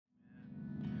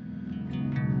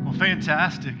Well,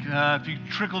 fantastic. If you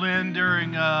trickled in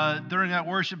during that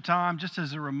worship time, just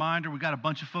as a reminder, we got a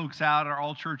bunch of folks out at our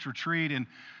all-church retreat, and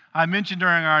I mentioned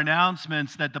during our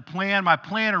announcements that my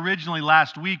plan originally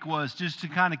last week was just to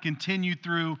kind of continue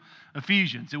through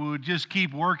Ephesians. And we would just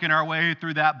keep working our way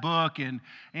through that book.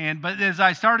 But as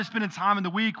I started spending time in the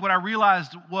week, what I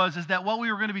realized is that what we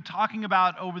were going to be talking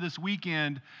about over this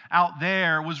weekend out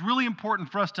there was really important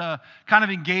for us to kind of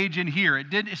engage in here.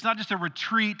 It's not just a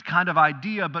retreat kind of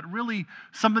idea, but really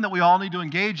something that we all need to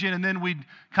engage in. And then we'd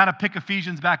kind of pick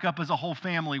Ephesians back up as a whole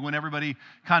family when everybody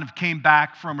kind of came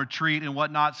back from retreat and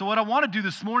whatnot. So what I want to do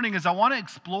this morning is I want to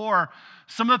explore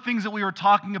some of the things that we were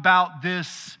talking about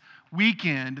this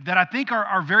weekend that I think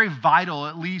are very vital,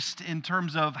 at least in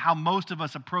terms of how most of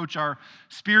us approach our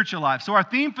spiritual life. So our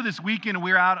theme for this weekend,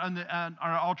 we're out on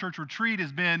our all-church retreat,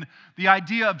 has been the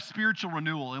idea of spiritual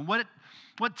renewal and what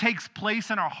takes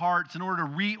place in our hearts in order to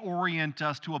reorient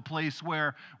us to a place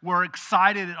where we're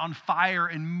excited and on fire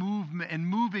and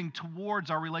moving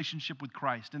towards our relationship with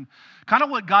Christ. And kind of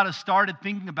what got us started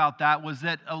thinking about that was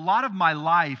that a lot of my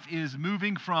life is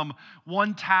moving from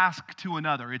one task to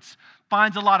another. It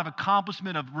finds a lot of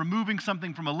accomplishment of removing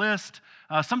something from a list.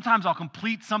 Sometimes I'll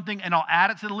complete something and I'll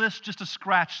add it to the list just to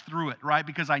scratch through it, right?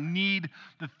 Because I need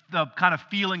the kind of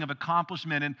feeling of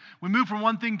accomplishment. And we move from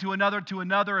one thing to another,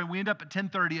 and we end up at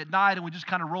 10:30 at night, and we just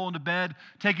kind of roll into bed,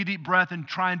 take a deep breath, and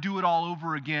try and do it all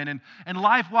over again. And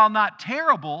life, while not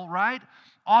terrible, right,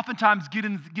 oftentimes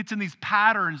gets in these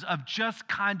patterns of just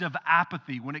kind of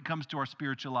apathy when it comes to our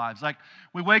spiritual lives. Like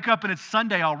we wake up and it's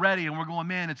Sunday already and we're going,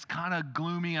 man, it's kind of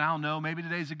gloomy and I don't know, maybe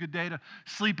today's a good day to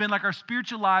sleep in. Like our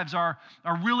spiritual lives are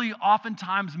really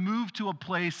oftentimes moved to a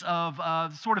place of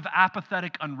sort of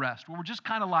apathetic unrest where we're just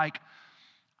kind of like,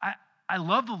 I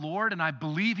love the Lord and I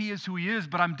believe He is who He is,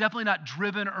 but I'm definitely not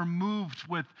driven or moved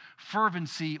with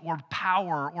fervency or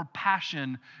power or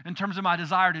passion in terms of my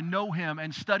desire to know Him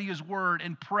and study His Word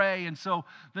and pray. And so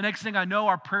the next thing I know,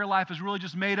 our prayer life is really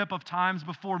just made up of times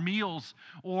before meals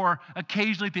or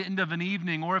occasionally at the end of an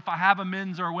evening, or if I have a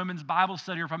men's or a women's Bible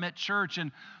study, or if I'm at church,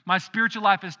 and my spiritual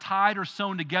life is tied or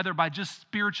sewn together by just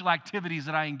spiritual activities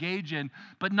that I engage in,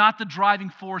 but not the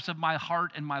driving force of my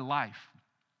heart and my life.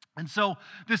 And so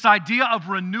this idea of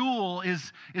renewal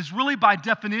is really by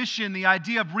definition the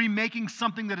idea of remaking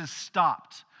something that has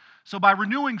stopped. So by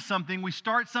renewing something, we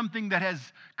start something that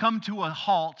has come to a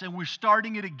halt and we're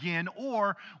starting it again,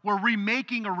 or we're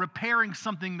remaking or repairing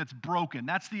something that's broken.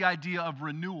 That's the idea of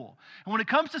renewal. And when it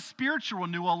comes to spiritual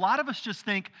renewal, a lot of us just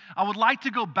think, I would like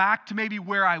to go back to maybe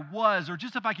where I was, or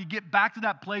just if I could get back to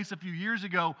that place a few years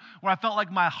ago where I felt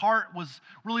like my heart was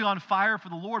really on fire for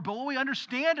the Lord. But what we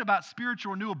understand about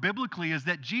spiritual renewal biblically is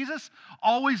that Jesus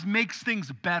always makes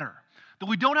things better. That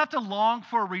we don't have to long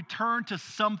for a return to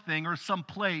something or some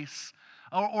place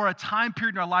or a time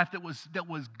period in our life that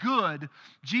was good.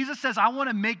 Jesus says, I want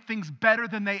to make things better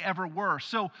than they ever were.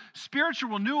 So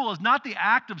spiritual renewal is not the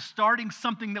act of starting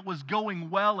something that was going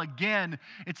well again.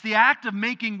 It's the act of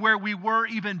making where we were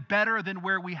even better than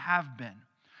where we have been.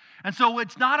 And so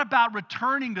it's not about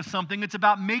returning to something. It's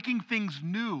about making things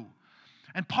new.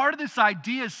 And part of this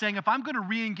idea is saying, if I'm going to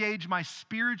re-engage my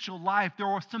spiritual life, there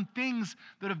are some things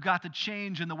that have got to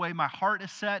change in the way my heart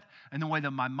is set, and the way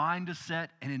that my mind is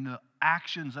set, and in the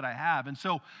actions that I have. And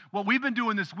so what we've been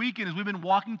doing this weekend is we've been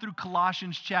walking through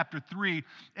Colossians chapter 3,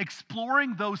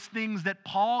 exploring those things that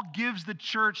Paul gives the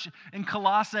church in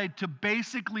Colossae to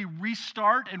basically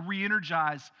restart and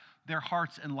re-energize their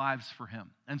hearts and lives for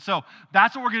Him. And so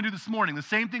that's what we're going to do this morning. The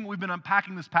same thing we've been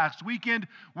unpacking this past weekend,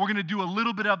 we're going to do a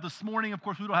little bit of this morning. Of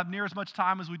course, we don't have near as much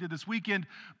time as we did this weekend,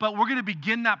 but we're going to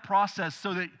begin that process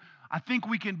so that I think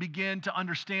we can begin to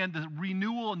understand the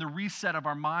renewal and the reset of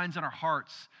our minds and our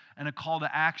hearts and a call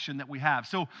to action that we have.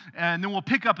 So, and then we'll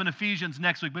pick up in Ephesians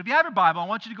next week. But if you have your Bible, I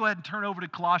want you to go ahead and turn over to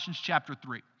Colossians chapter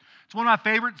 3. It's one of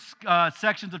my favorite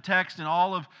sections of text in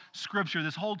all of Scripture.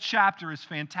 This whole chapter is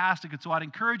fantastic, and so I'd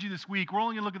encourage you this week, we're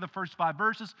only going to look at the first 5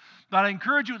 verses, but I'd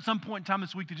encourage you at some point in time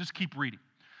this week to just keep reading.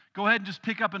 Go ahead and just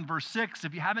pick up in verse 6.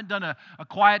 If you haven't done a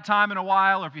quiet time in a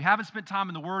while, or if you haven't spent time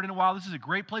in the Word in a while, this is a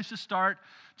great place to start.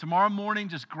 Tomorrow morning,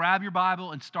 just grab your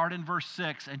Bible and start in verse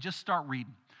 6 and just start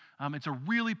reading. It's a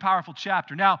really powerful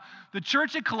chapter. Now, the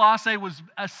church at Colossae was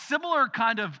a similar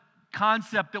kind of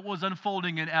concept that was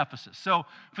unfolding in Ephesus. So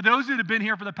for those that have been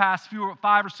here for the past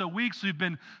 5 or so weeks, we've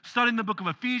been studying the book of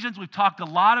Ephesians. We've talked a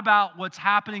lot about what's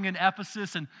happening in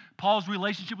Ephesus and Paul's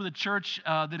relationship with the church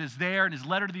that is there and his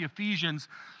letter to the Ephesians.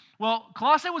 Well,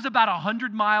 Colossae was about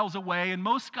 100 miles away, and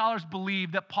most scholars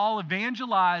believe that Paul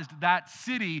evangelized that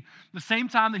city the same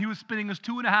time that he was spending his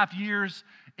 2.5 years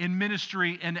in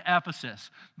ministry in Ephesus.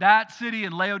 That city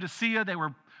in Laodicea, they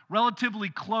were relatively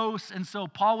close. And so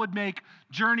Paul would make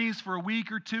journeys for a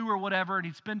week or two or whatever, and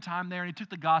he'd spend time there, and he took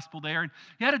the gospel there. And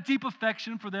he had a deep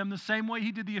affection for them the same way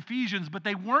he did the Ephesians, but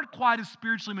they weren't quite as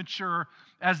spiritually mature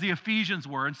as the Ephesians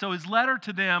were. And so his letter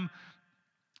to them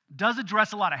does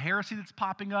address a lot of heresy that's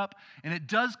popping up, and it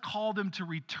does call them to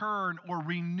return or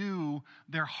renew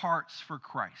their hearts for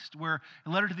Christ. Where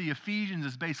the letter to the Ephesians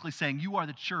is basically saying, you are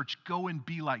the church, go and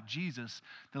be like Jesus.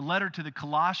 The letter to the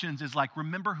Colossians is like,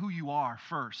 remember who you are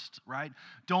first, right?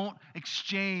 Don't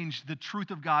exchange the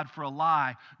truth of God for a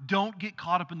lie. Don't get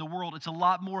caught up in the world. It's a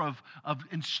lot more of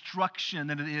instruction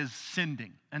than it is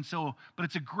sending. And so, but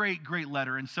it's a great, great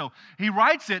letter. And so he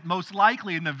writes it most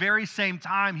likely in the very same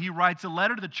time he writes a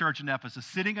letter to the church in Ephesus,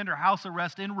 sitting under house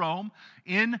arrest in Rome,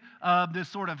 in this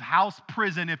sort of house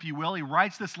prison, if you will. He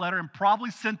writes this letter and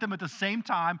probably sent them at the same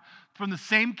time from the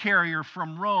same carrier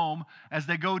from Rome as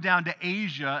they go down to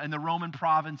Asia and the Roman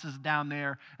provinces down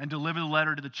there and deliver the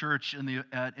letter to the church in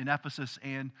Ephesus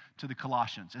and to the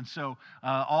Colossians. And so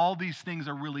all these things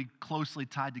are really closely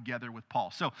tied together with Paul.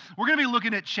 So we're going to be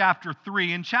looking at chapter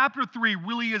 3. And chapter 3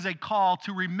 really is a call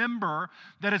to remember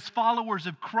that as followers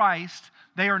of Christ,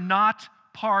 they are not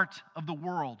part of the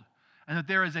world, and that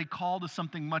there is a call to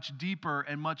something much deeper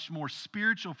and much more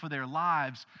spiritual for their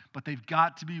lives, but they've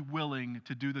got to be willing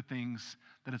to do the things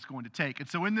that it's going to take. And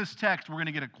so in this text, we're going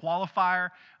to get a qualifier,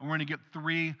 and we're going to get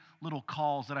 3 little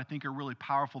calls that I think are really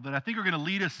powerful, that I think are going to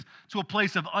lead us to a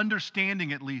place of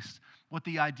understanding at least what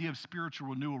the idea of spiritual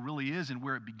renewal really is and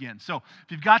where it begins. So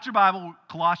if you've got your Bible,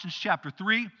 Colossians chapter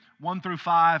 3, 1 through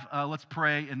 5, let's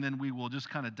pray, and then we will just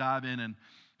kind of dive in and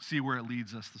see where it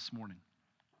leads us this morning.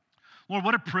 Lord,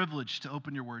 what a privilege to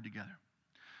open your word together.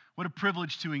 What a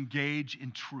privilege to engage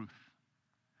in truth.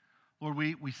 Lord,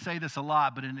 we say this a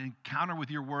lot, but an encounter with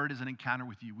your word is an encounter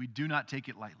with you. We do not take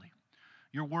it lightly.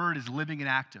 Your word is living and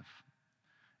active.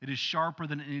 It is sharper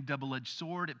than any double-edged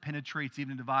sword. It penetrates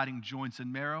even dividing joints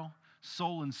and marrow,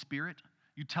 soul and spirit.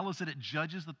 You tell us that it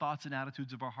judges the thoughts and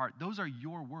attitudes of our heart. Those are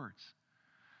your words.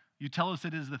 You tell us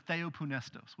it is the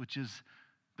theopneustos, which is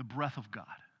the breath of God.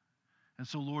 And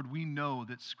so, Lord, we know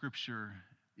that Scripture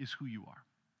is who you are.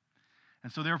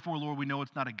 And so, therefore, Lord, we know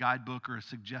it's not a guidebook or a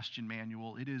suggestion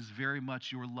manual. It is very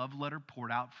much your love letter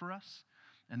poured out for us,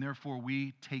 and therefore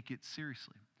we take it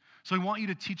seriously. So we want you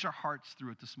to teach our hearts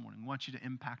through it this morning. We want you to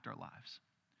impact our lives.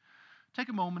 Take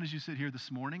a moment as you sit here this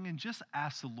morning and just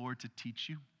ask the Lord to teach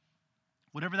you.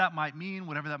 Whatever that might mean,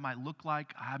 whatever that might look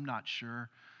like, I'm not sure.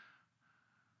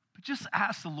 But just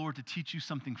ask the Lord to teach you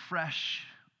something fresh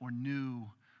or new,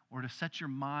 or to set your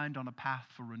mind on a path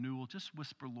for renewal. Just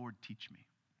whisper, Lord, teach me.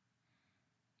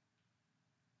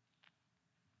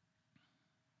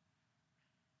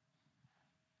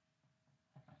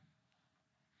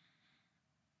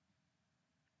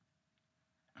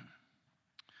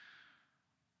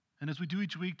 And as we do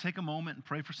each week, take a moment and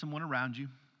pray for someone around you.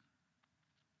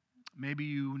 Maybe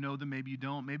you know them, maybe you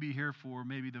don't. Maybe you're here for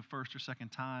maybe the first or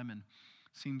second time and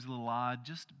it seems a little odd.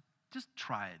 Just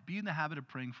try it. Be in the habit of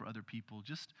praying for other people.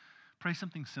 Just pray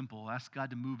something simple. Ask God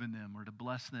to move in them or to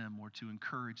bless them or to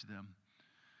encourage them.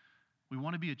 We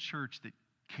want to be a church that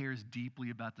cares deeply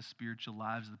about the spiritual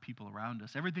lives of the people around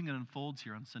us. Everything that unfolds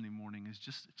here on Sunday morning is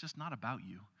just not about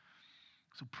you.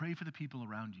 So pray for the people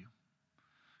around you.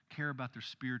 Care about their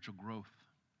spiritual growth.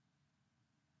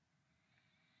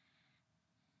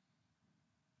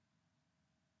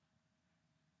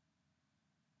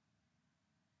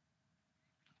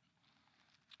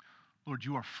 Lord,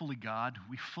 you are fully God.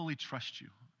 We fully trust you.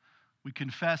 We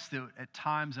confess that at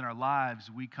times in our lives,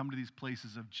 we come to these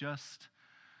places of just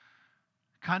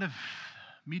kind of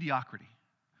mediocrity,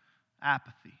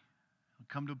 apathy. We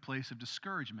come to a place of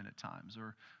discouragement at times,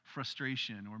 or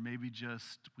frustration, or maybe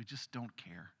we just don't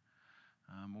care.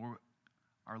 Or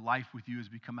our life with you has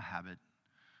become a habit.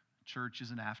 Church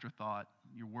is an afterthought.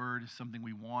 Your word is something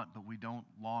we want, but we don't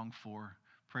long for.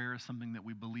 Prayer is something that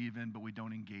we believe in, but we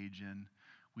don't engage in.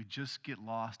 We just get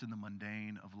lost in the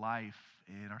mundane of life,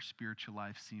 and our spiritual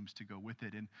life seems to go with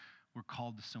it, and we're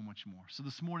called to so much more. So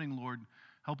this morning, Lord,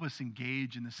 help us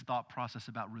engage in this thought process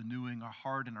about renewing our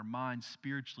heart and our mind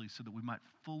spiritually so that we might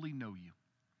fully know you.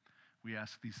 We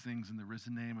ask these things in the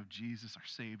risen name of Jesus, our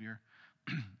Savior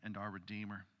and our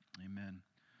Redeemer. Amen.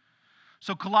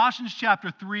 So Colossians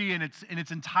chapter 3 in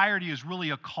its entirety is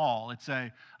really a call. It's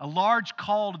a large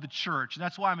call to the church. And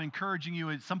that's why I'm encouraging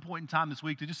you at some point in time this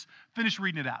week to just finish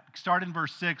reading it out. Start in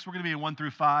verse 6. We're going to be in 1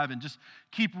 through 5 and just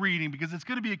keep reading because it's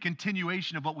going to be a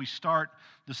continuation of what we start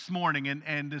this morning.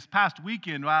 And this past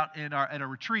weekend at our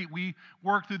retreat, we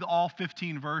worked through all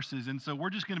 15 verses. And so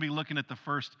we're just going to be looking at the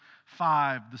first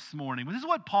 5 this morning. But this is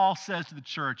what Paul says to the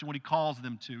church and what he calls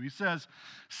them to. He says,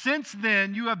 "Since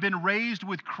then you have been raised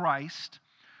with Christ.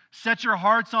 Set your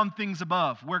hearts on things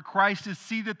above, where Christ is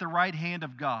seated at the right hand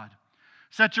of God.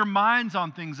 Set your minds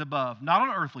on things above, not on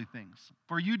earthly things.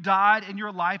 For you died, and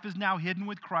your life is now hidden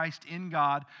with Christ in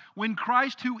God. When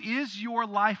Christ, who is your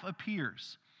life,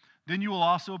 appears, then you will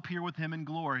also appear with him in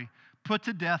glory. Put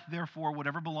to death, therefore,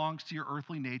 whatever belongs to your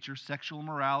earthly nature: sexual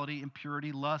immorality,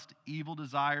 impurity, lust, evil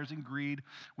desires, and greed,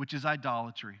 which is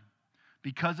idolatry.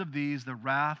 Because of these, the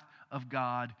wrath of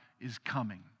God is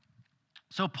coming."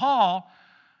 So Paul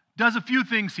does a few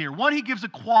things here. One, he gives a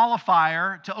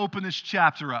qualifier to open this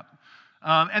chapter up.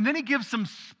 And then he gives some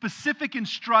specific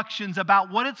instructions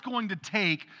about what it's going to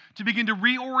take to begin to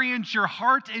reorient your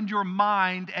heart and your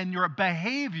mind and your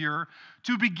behavior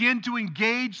to begin to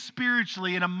engage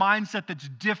spiritually in a mindset that's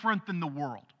different than the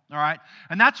world, all right?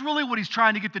 And that's really what he's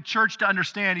trying to get the church to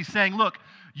understand. He's saying, look,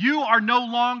 you are no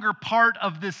longer part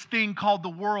of this thing called the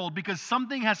world because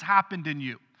something has happened in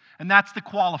you, and that's the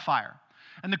qualifier.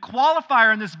 And the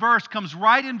qualifier in this verse comes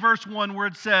right in verse 1 where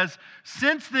it says,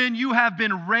 "Since then you have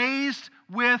been raised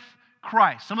with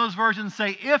Christ." Some of those versions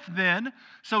say if then.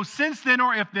 So since then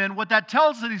or if then, what that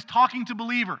tells us is he's talking to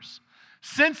believers.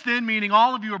 Since then, meaning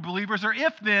all of you are believers, or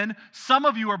if then, some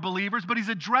of you are believers, but he's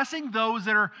addressing those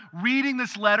that are reading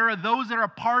this letter, or those that are a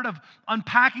part of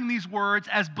unpacking these words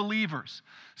as believers.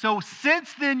 So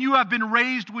since then you have been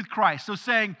raised with Christ. So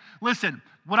saying, listen,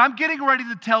 what I'm getting ready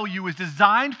to tell you is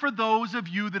designed for those of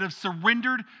you that have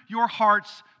surrendered your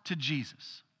hearts to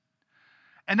Jesus.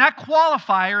 And that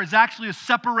qualifier is actually a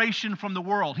separation from the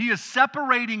world. He is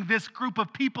separating this group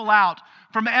of people out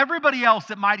from everybody else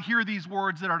that might hear these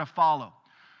words that are to follow.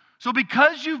 So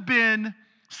because you've been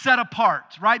set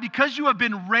apart, right? Because you have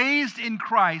been raised in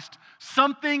Christ,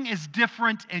 something is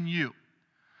different in you.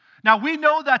 Now, we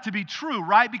know that to be true,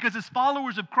 right? Because as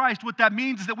followers of Christ, what that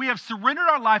means is that we have surrendered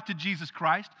our life to Jesus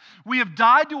Christ, we have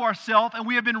died to ourselves, and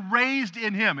we have been raised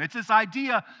in him. It's this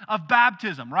idea of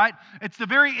baptism, right? It's the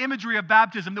very imagery of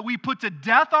baptism, that we put to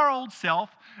death our old self,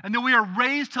 and that we are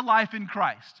raised to life in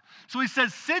Christ. So he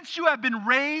says, since you have been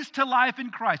raised to life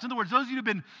in Christ, in other words, those of you who have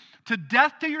been to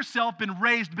death to yourself, been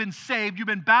raised, been saved, you've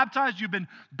been baptized, you've been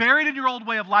buried in your old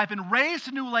way of life and raised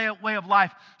to a new way of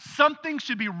life, something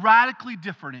should be radically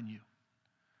different in you.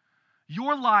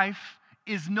 Your life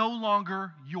is no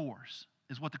longer yours,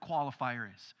 is what the qualifier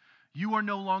is. You are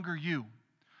no longer you.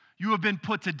 You have been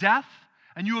put to death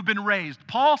and you have been raised.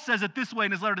 Paul says it this way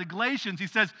in his letter to Galatians. He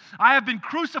says, I have been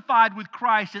crucified with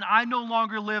Christ, and I no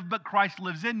longer live, but Christ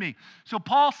lives in me. So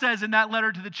Paul says in that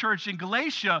letter to the church in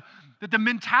Galatia that the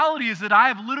mentality is that I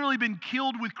have literally been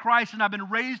killed with Christ and I've been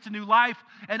raised to new life,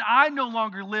 and I no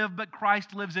longer live, but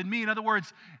Christ lives in me. In other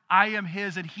words, I am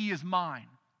his and he is mine.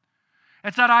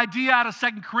 It's that idea out of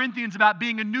 2 Corinthians about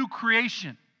being a new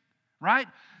creation, right?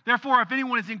 Therefore, if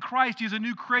anyone is in Christ, he is a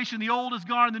new creation. The old is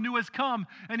gone and the new has come.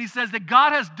 And he says that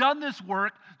God has done this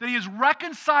work, that he has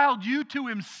reconciled you to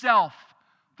himself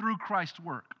through Christ's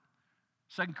work.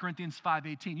 2 Corinthians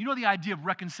 5:18. You know the idea of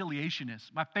reconciliation is?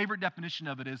 My favorite definition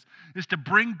of it is to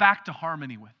bring back to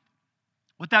harmony with.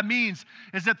 What that means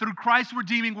is that through Christ's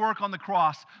redeeming work on the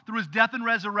cross, through his death and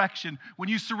resurrection, when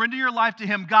you surrender your life to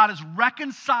him, God has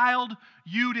reconciled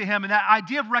you to him. And that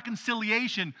idea of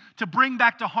reconciliation, to bring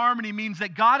back to harmony, means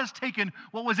that God has taken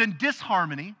what was in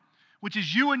disharmony, which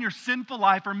is you and your sinful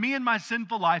life, or me and my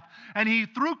sinful life, and he,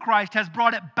 through Christ, has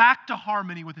brought it back to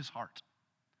harmony with his heart.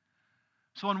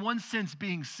 So in one sense,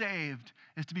 being saved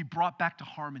is to be brought back to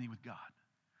harmony with God.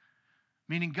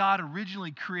 Meaning God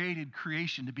originally created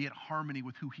creation to be at harmony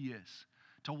with who he is,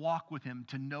 to walk with him,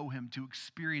 to know him, to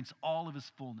experience all of his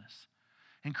fullness.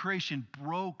 And creation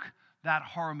broke that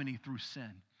harmony through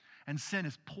sin. And sin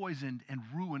has poisoned and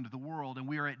ruined the world, and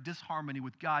we are at disharmony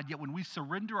with God. Yet when we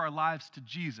surrender our lives to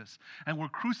Jesus and we're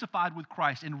crucified with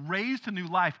Christ and raised to new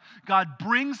life, God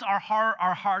brings our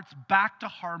hearts back to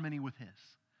harmony with his.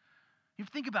 You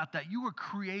think about that. You were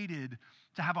created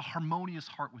to have a harmonious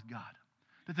heart with God.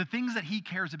 That the things that he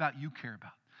cares about, you care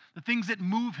about. The things that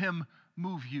move him,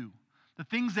 move you. The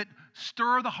things that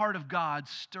stir the heart of God,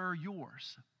 stir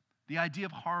yours. The idea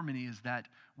of harmony is that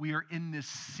we are in this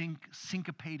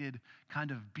syncopated kind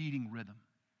of beating rhythm.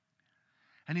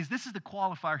 And this is the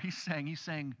qualifier he's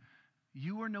saying,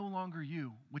 you are no longer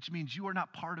you, which means you are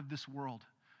not part of this world.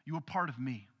 You are part of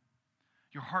me.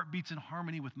 Your heart beats in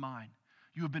harmony with mine.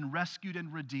 You have been rescued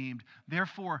and redeemed.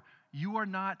 Therefore, you are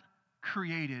not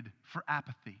created for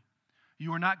apathy.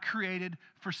 You are not created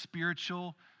for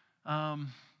spiritual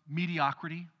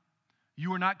mediocrity.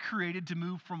 You are not created to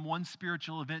move from one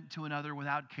spiritual event to another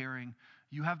without caring.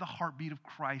 You have the heartbeat of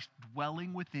Christ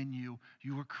dwelling within you.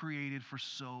 You were created for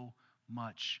so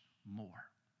much more.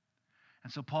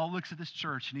 And so Paul looks at this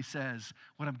church and he says,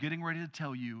 what I'm getting ready to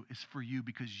tell you is for you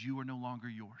because you are no longer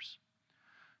yours.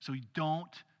 So you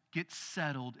don't get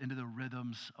settled into the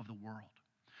rhythms of the world,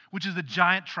 which is the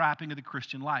giant trapping of the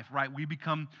Christian life, right? We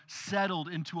become settled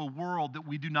into a world that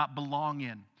we do not belong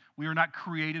in, we are not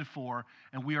created for,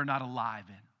 and we are not alive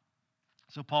in.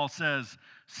 So Paul says,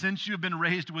 since you have been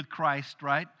raised with Christ,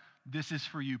 right? This is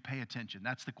for you. Pay attention.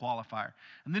 That's the qualifier.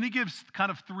 And then he gives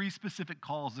kind of three specific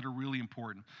calls that are really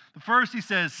important. The first, he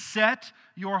says, set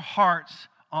your hearts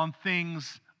on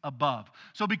things above.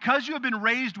 So because you have been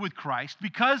raised with Christ,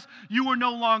 because you are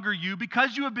no longer you,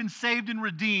 because you have been saved and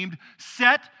redeemed,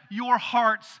 set your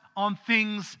hearts on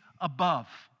things above,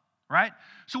 right?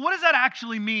 So what does that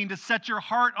actually mean to set your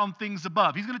heart on things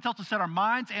above? He's going to tell us to set our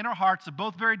minds and our hearts. They're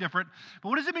both very different. But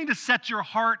what does it mean to set your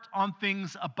heart on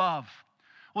things above?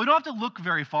 Well, we don't have to look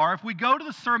very far. If we go to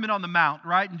the Sermon on the Mount,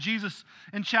 right, and Jesus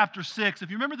in chapter 6,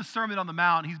 if you remember the Sermon on the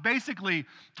Mount, he's basically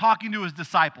talking to his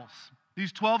disciples.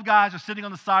 These 12 guys are sitting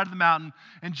on the side of the mountain,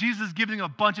 and Jesus is giving them a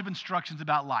bunch of instructions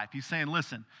about life. He's saying,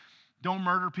 listen, don't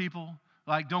murder people,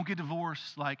 like don't get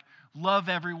divorced, like love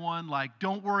everyone, like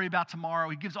don't worry about tomorrow.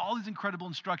 He gives all these incredible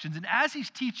instructions, and as he's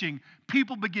teaching,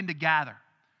 people begin to gather.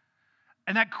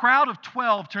 And that crowd of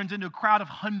 12 turns into a crowd of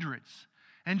hundreds.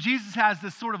 And Jesus has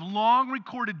this sort of long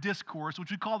recorded discourse, which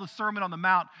we call the Sermon on the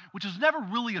Mount, which was never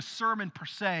really a sermon per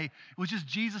se. It was just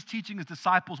Jesus teaching his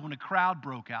disciples when a crowd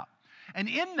broke out. And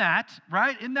in that,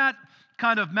 right, in that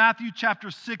kind of Matthew chapter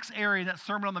 6 area, that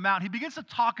Sermon on the Mount, he begins to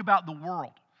talk about the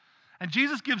world. And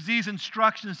Jesus gives these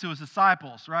instructions to his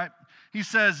disciples, right? He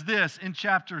says this in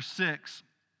chapter 6,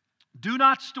 do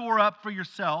not store up for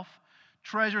yourself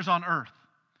treasures on earth,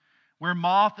 where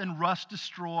moth and rust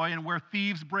destroy and where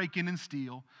thieves break in and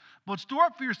steal. But store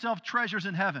up for yourself treasures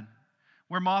in heaven,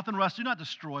 where moth and rust do not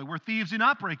destroy, where thieves do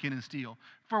not break in and steal.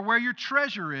 For where your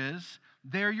treasure is,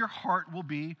 there your heart will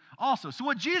be also. So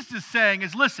what Jesus is saying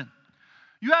is, listen,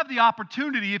 you have the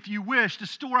opportunity, if you wish, to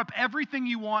store up everything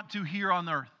you want to here on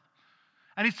earth.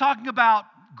 And he's talking about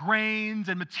grains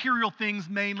and material things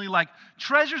mainly, like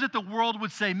treasures that the world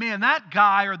would say, man, that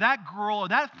guy or that girl or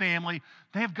that family,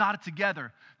 they have got it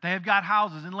together. They have got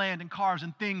houses and land and cars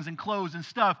and things and clothes and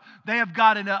stuff. They have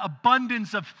got an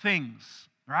abundance of things,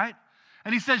 right?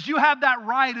 And he says, you have that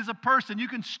right as a person. You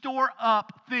can store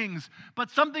up things, but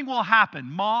something will happen.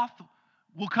 Moth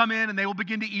will come in and they will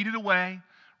begin to eat it away.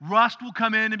 Rust will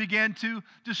come in and begin to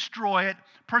destroy it.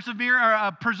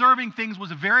 Preserving things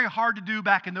was very hard to do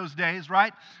back in those days,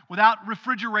 right? Without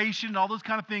refrigeration and all those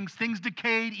kind of things, things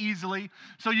decayed easily.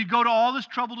 So you go to all this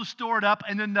trouble to store it up,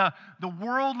 and then the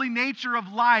worldly nature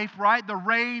of life, right? The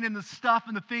rain and the stuff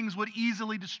and the things would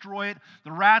easily destroy it.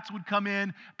 The rats would come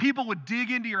in. People would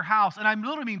dig into your house, and I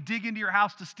literally mean dig into your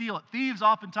house to steal it. Thieves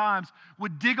oftentimes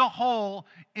would dig a hole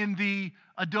in the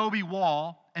adobe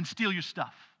wall and steal your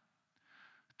stuff.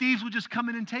 Thieves would just come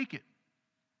in and take it.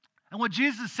 And what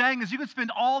Jesus is saying is you can spend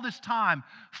all this time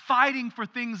fighting for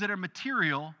things that are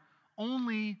material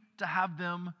only to have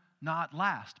them not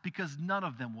last, because none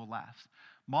of them will last.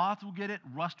 Moth will get it,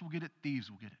 rust will get it, thieves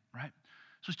will get it, right?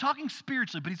 So he's talking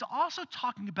spiritually, but he's also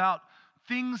talking about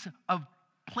things of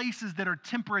places that are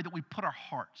temporary that we put our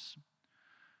hearts.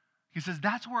 He says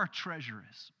that's where our treasure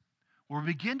is. Where we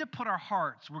begin to put our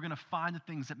hearts, we're going to find the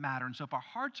things that matter. And so if our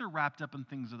hearts are wrapped up in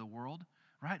things of the world,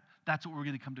 right? That's what we're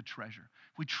going to come to treasure.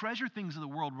 If we treasure things of the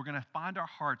world, we're going to find our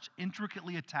hearts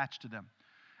intricately attached to them.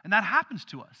 And that happens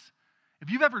to us.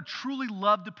 If you've ever truly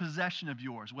loved a possession of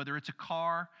yours, whether it's a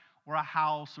car or a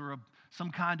house or some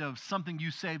kind of something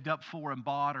you saved up for and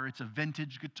bought, or it's a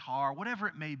vintage guitar, whatever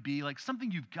it may be, like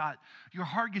something you've got, your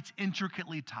heart gets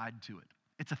intricately tied to it.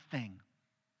 It's a thing.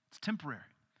 It's temporary.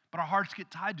 But our hearts get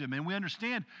tied to them. And we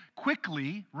understand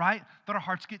quickly, right, that our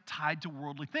hearts get tied to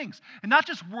worldly things. And not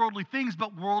just worldly things,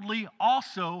 but worldly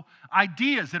also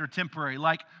ideas that are temporary,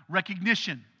 like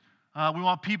recognition. We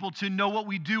want people to know what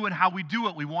we do and how we do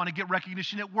it. We want to get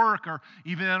recognition at work, or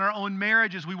even in our own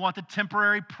marriages. We want the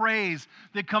temporary praise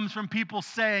that comes from people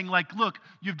saying, like, look,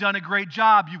 you've done a great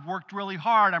job. You've worked really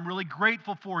hard. I'm really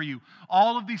grateful for you.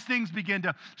 All of these things begin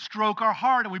to stroke our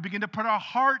heart, and we begin to put our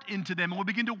heart into them, and we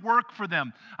begin to work for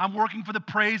them. I'm working for the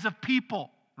praise of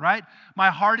people, right?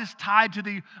 My heart is tied to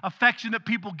the affection that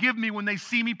people give me when they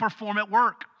see me perform at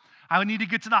work. I need to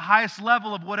get to the highest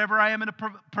level of whatever I am in a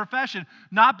profession,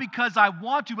 not because I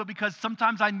want to, but because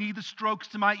sometimes I need the strokes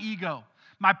to my ego.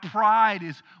 My pride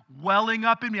is welling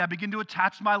up in me. I begin to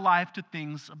attach my life to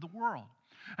things of the world.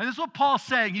 And this is what Paul's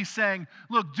saying. He's saying,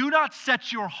 look, do not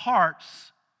set your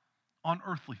hearts on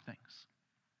earthly things.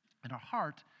 And our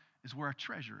heart is where our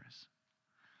treasure is.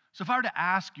 So if I were to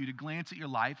ask you to glance at your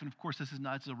life, and of course this is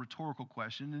not, it's a rhetorical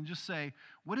question, and just say,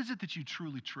 what is it that you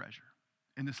truly treasure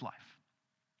in this life?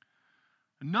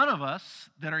 None of us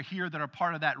that are here that are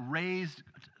part of that raised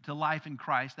to life in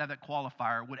Christ, that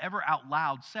qualifier, would ever out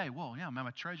loud say, well, yeah, man,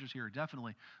 my treasures here,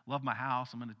 definitely love my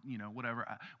house, I'm going to, whatever.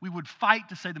 We would fight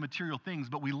to say the material things,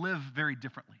 but we live very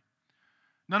differently.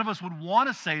 None of us would want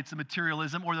to say it's the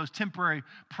materialism or those temporary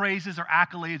praises or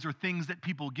accolades or things that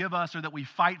people give us or that we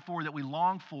fight for, that we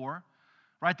long for,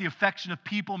 right? The affection of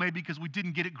people, maybe because we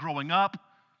didn't get it growing up.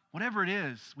 Whatever it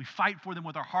is, we fight for them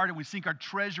with our heart and we sink our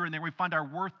treasure in there. We find our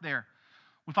worth there.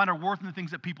 We find our worth in the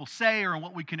things that people say or in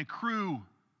what we can accrue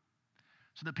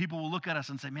so that people will look at us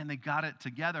and say, man, they got it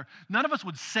together. None of us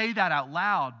would say that out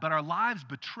loud, but our lives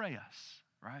betray us,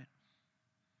 right?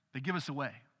 They give us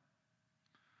away.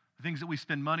 The things that we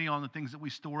spend money on, the things that we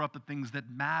store up, the things that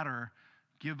matter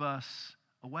give us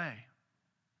away.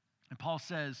 And Paul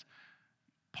says,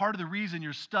 part of the reason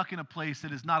you're stuck in a place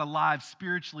that is not alive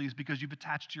spiritually is because you've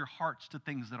attached your hearts to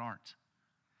things that aren't.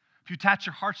 If you attach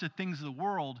your hearts to things of the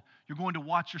world, you're going to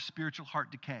watch your spiritual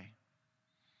heart decay.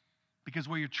 Because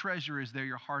where your treasure is, there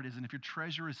your heart is. And if your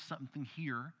treasure is something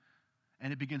here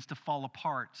and it begins to fall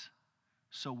apart,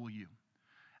 so will you.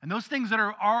 And those things that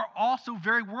are also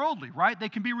very worldly, right? They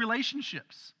can be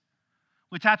relationships.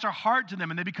 We attach our heart to them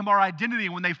and they become our identity.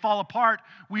 And when they fall apart,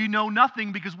 we know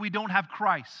nothing because we don't have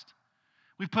Christ.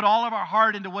 We've put all of our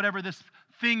heart into whatever this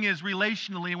thing is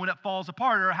relationally, and when it falls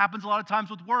apart, or it happens a lot of times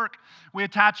with work, we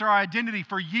attach our identity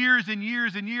for years and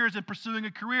years and years in pursuing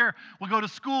a career. We go to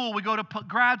school, we go to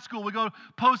grad school, we go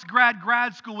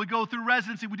post-grad school, we go through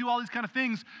residency, we do all these kind of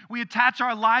things. We attach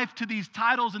our life to these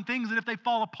titles and things, and if they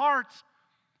fall apart,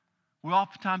 we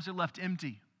oftentimes are left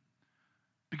empty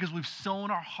because we've sown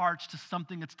our hearts to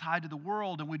something that's tied to the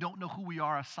world, and we don't know who we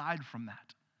are aside from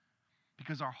that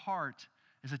because our heart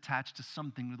is attached to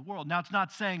something to the world. Now, it's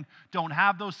not saying don't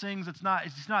have those things. It's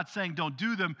not saying don't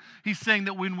do them. He's saying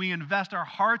that when we invest our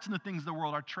hearts in the things of the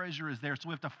world, our treasure is there. So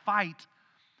we have to fight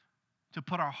to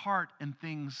put our heart in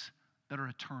things that are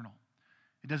eternal.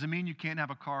 It doesn't mean you can't have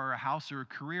a car or a house or a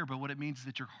career, but what it means is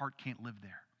that your heart can't live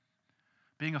there.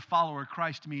 Being a follower of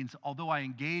Christ means although I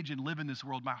engage and live in this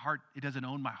world, my heart, it doesn't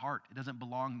own my heart. It doesn't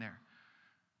belong there.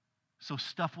 So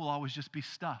stuff will always just be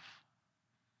stuff.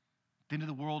 At the end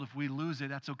of the world, if we lose it,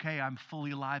 that's okay. I'm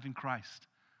fully alive in Christ.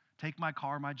 Take my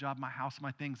car, my job, my house,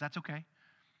 my things. That's okay.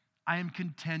 I am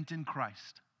content in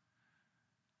Christ.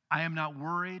 I am not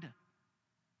worried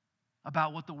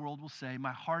about what the world will say.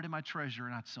 My heart and my treasure are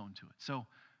not sown to it. So,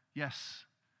 yes,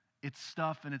 it's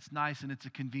stuff and it's nice and it's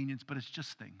a convenience, but it's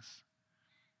just things.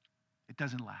 It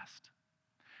doesn't last.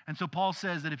 And so Paul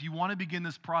says that if you want to begin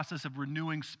this process of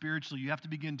renewing spiritually, you have to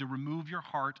begin to remove your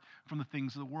heart from the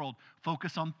things of the world.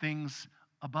 Focus on things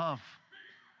above.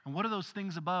 And what are those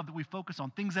things above that we focus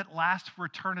on? Things that last for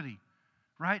eternity,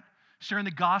 right? Sharing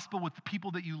the gospel with the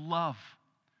people that you love.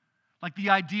 Like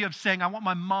the idea of saying, I want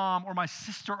my mom or my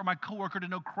sister or my coworker to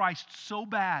know Christ so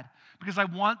bad because I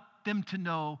want them to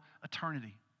know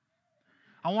eternity.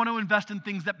 I want to invest in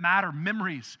things that matter,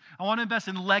 memories. I want to invest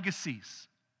in legacies.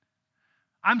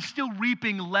 I'm still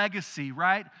reaping legacy,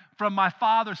 right? From my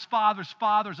father's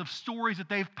fathers of stories that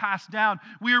they've passed down.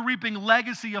 We are reaping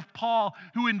legacy of Paul,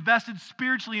 who invested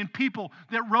spiritually in people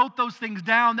that wrote those things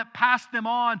down, that passed them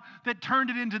on, that turned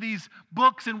it into these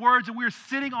books and words, and we're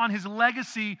sitting on his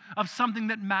legacy of something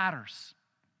that matters.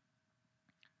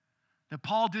 That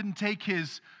Paul didn't take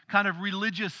his kind of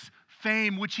religious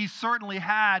fame, which he certainly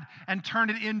had, and turn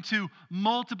it into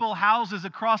multiple houses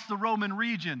across the Roman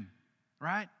region,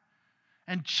 right?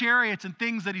 And chariots and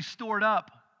things that he stored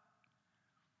up.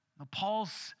 Now,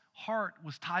 Paul's heart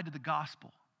was tied to the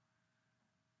gospel.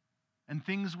 And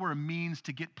things were a means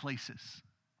to get places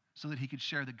so that he could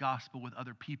share the gospel with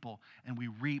other people, and we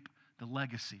reap the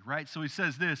legacy, right? So he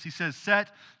says this, he says, set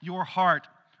your heart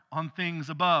on things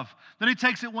above. Then he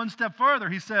takes it one step further.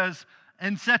 He says,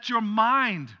 and set your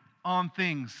mind on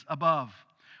things above,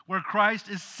 where Christ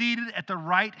is seated at the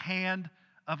right hand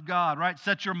of God, right?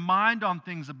 Set your mind on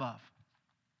things above.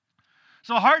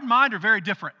 So heart and mind are very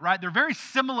different, right? They're very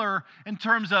similar in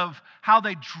terms of how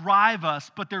they drive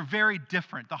us, but they're very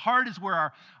different. The heart is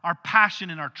where our passion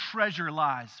and our treasure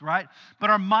lies, right? But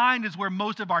our mind is where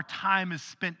most of our time is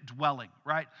spent dwelling,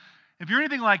 right? If you're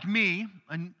anything like me,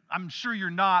 and I'm sure you're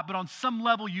not, but on some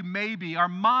level you may be, our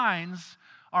minds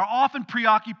are often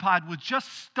preoccupied with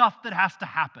just stuff that has to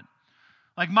happen.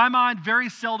 Like my mind very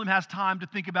seldom has time to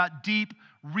think about deep,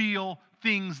 real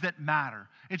things that matter.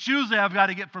 It's usually I've got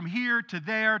to get from here to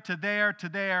there, to there, to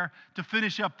there, to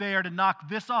finish up there, to knock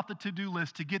this off the to-do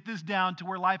list, to get this down to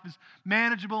where life is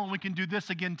manageable and we can do this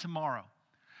again tomorrow.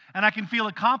 And I can feel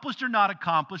accomplished or not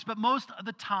accomplished, but most of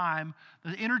the time,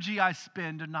 the energy I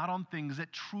spend are not on things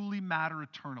that truly matter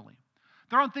eternally.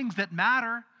 They're on things that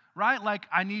matter, right? Like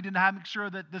I need to make sure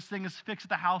that this thing is fixed at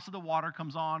the house, so the water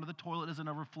comes on, or the toilet doesn't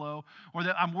overflow, or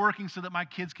that I'm working so that my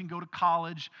kids can go to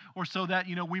college, or so that,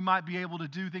 we might be able to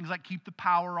do things like keep the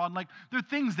power on. Like they're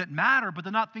things that matter, but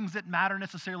they're not things that matter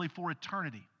necessarily for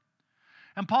eternity.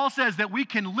 And Paul says that we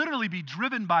can literally be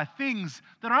driven by things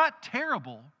that are not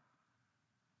terrible,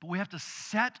 but we have to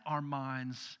set our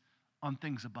minds on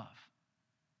things above.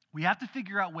 We have to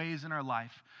figure out ways in our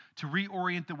life to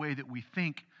reorient the way that we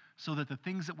think so that the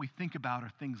things that we think about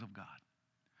are things of God.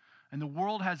 And the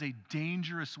world has a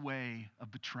dangerous way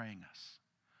of betraying us,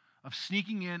 of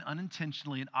sneaking in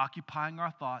unintentionally and occupying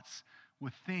our thoughts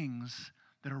with things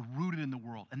that are rooted in the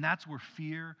world. And that's where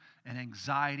fear and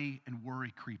anxiety and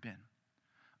worry creep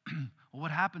in. Well,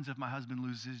 what happens if my husband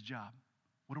loses his job?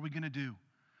 What are we going to do?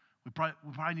 We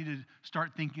probably need to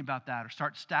start thinking about that, or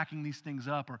start stacking these things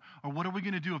up, or what are we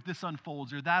going to do if this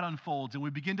unfolds or that unfolds? And we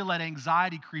begin to let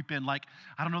anxiety creep in, like,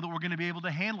 I don't know that we're going to be able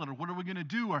to handle it, or what are we going to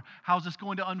do, or how's this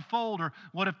going to unfold, or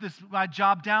what if my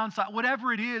job downside,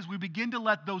 whatever it is, we begin to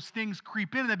let those things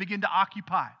creep in and they begin to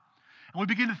occupy. And we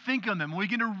begin to think on them, and we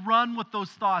begin to run with those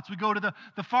thoughts. We go to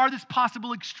the farthest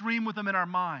possible extreme with them in our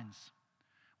minds.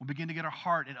 We'll begin to get our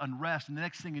heart at unrest. And the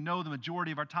next thing you know, the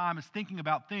majority of our time is thinking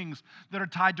about things that are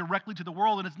tied directly to the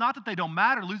world. And it's not that they don't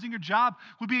matter. Losing your job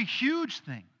would be a huge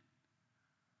thing.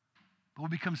 But we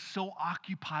become so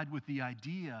occupied with the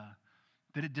idea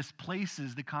that it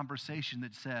displaces the conversation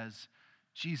that says,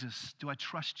 Jesus, do I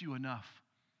trust you enough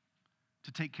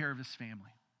to take care of this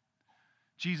family?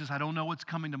 Jesus, I don't know what's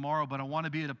coming tomorrow, but I want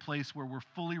to be at a place where we're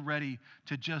fully ready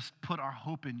to just put our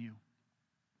hope in you.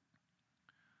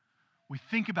 We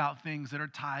think about things that are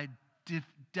tied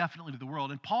definitely to the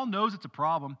world. And Paul knows it's a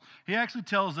problem. He actually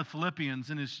tells the Philippians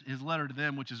in his letter to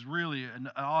them, which is really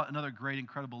another great,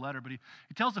 incredible letter, but he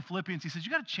tells the Philippians, he says,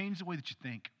 you got to change the way that you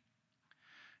think.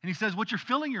 And he says, what you're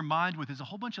filling your mind with is a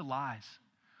whole bunch of lies.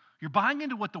 You're buying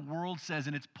into what the world says,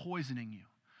 and it's poisoning you.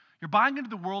 You're buying into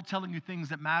the world telling you things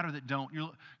that matter that don't.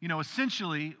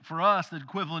 Essentially, for us, the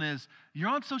equivalent is you're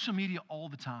on social media all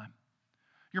the time.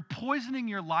 You're poisoning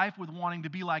your life with wanting to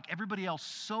be like everybody else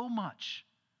so much,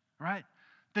 right?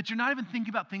 That you're not even thinking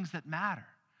about things that matter.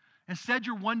 Instead,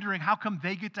 you're wondering how come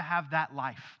they get to have that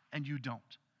life and you don't?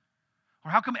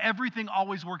 Or how come everything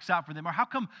always works out for them? Or how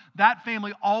come that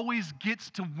family always gets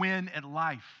to win at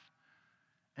life?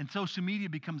 And social media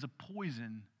becomes a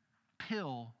poison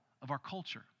pill of our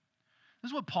culture. This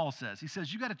is what Paul says. He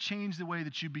says, you got to change the way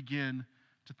that you begin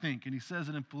to think. And he says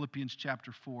it in Philippians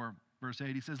chapter 4. Verse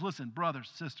 8, he says, listen, brothers,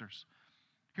 sisters,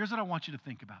 here's what I want you to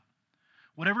think about.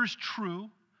 Whatever is true,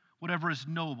 whatever is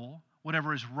noble,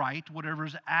 whatever is right, whatever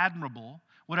is admirable,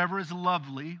 whatever is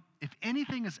lovely, if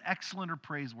anything is excellent or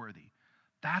praiseworthy,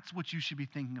 that's what you should be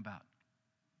thinking about.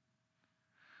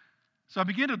 So I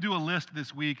began to do a list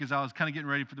this week as I was kind of getting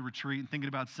ready for the retreat and thinking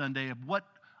about Sunday of what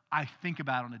I think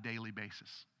about on a daily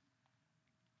basis.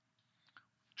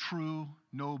 True,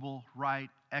 noble, right,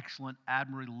 excellent,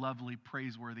 admirable, lovely,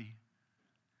 praiseworthy.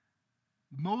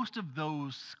 Most of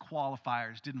those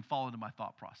qualifiers didn't fall into my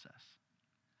thought process.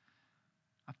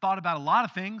 I thought about a lot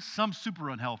of things, some super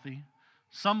unhealthy,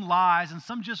 some lies, and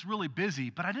some just really busy,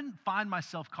 but I didn't find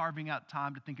myself carving out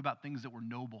time to think about things that were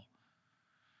noble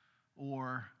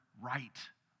or right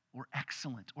or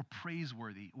excellent or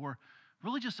praiseworthy or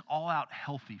really just all out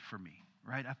healthy for me,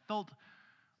 right? I felt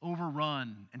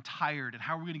overrun and tired, and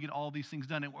how are we going to get all these things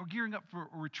done? And we're gearing up for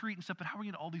a retreat and stuff, but how are we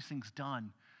going to get all these things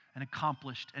done and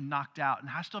accomplished and knocked out? And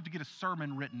I still have to get a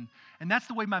sermon written. And that's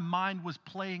the way my mind was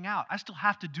playing out. I still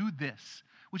have to do this,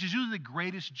 which is usually the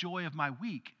greatest joy of my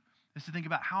week, is to think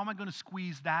about how am I going to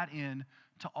squeeze that in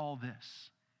to all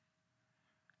this.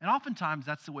 And oftentimes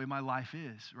that's the way my life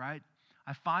is, right?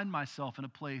 I find myself in a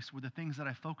place where the things that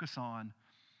I focus on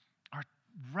are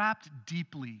wrapped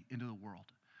deeply into the world.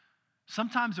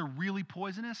 Sometimes they're really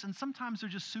poisonous, and sometimes they're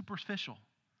just superficial.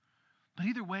 But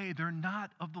either way, they're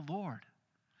not of the Lord.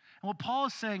 And what Paul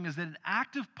is saying is that an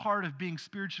active part of being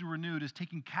spiritually renewed is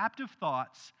taking captive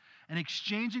thoughts and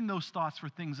exchanging those thoughts for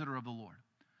things that are of the Lord.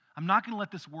 I'm not going to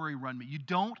let this worry run me. You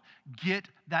don't get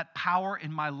that power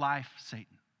in my life,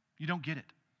 Satan. You don't get it.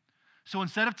 So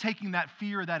instead of taking that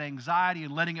fear, that anxiety,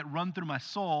 and letting it run through my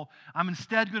soul, I'm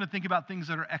instead going to think about things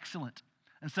that are excellent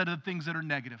instead of the things that are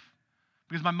negative.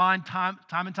 Because my mind time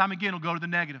and time again will go to the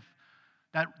negative.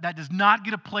 That does not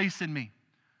get a place in me.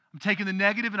 I'm taking the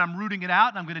negative and I'm rooting it out,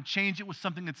 and I'm going to change it with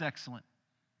something that's excellent.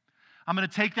 I'm going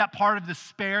to take that part of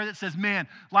despair that says, man,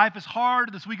 life is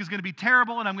hard, this week is going to be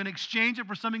terrible, and I'm going to exchange it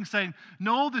for something saying,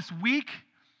 no, this week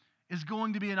is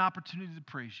going to be an opportunity to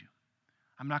praise you.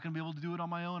 I'm not going to be able to do it on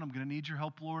my own. I'm going to need your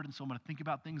help, Lord, and so I'm going to think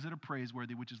about things that are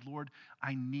praiseworthy, which is, Lord,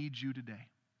 I need you today.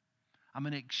 I'm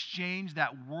going to exchange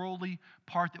that worldly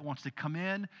part that wants to come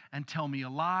in and tell me a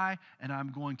lie, and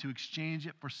I'm going to exchange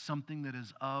it for something that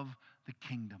is of the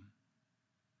kingdom.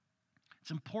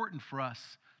 It's important for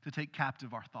us to take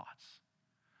captive our thoughts.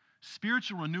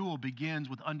 Spiritual renewal begins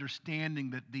with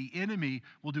understanding that the enemy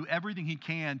will do everything he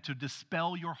can to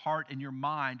dispel your heart and your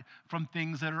mind from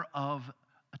things that are of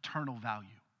eternal value.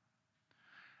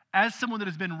 As someone that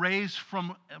has been raised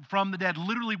from the dead,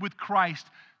 literally with Christ,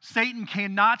 Satan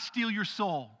cannot steal your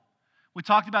soul. We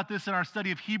talked about this in our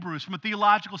study of Hebrews. From a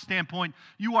theological standpoint,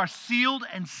 you are sealed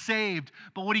and saved,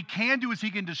 but what he can do is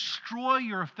he can destroy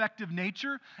your effective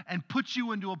nature and put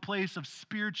you into a place of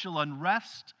spiritual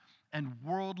unrest and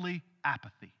worldly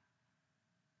apathy.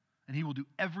 And he will do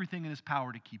everything in his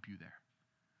power to keep you there.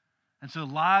 And so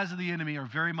the lies of the enemy are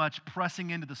very much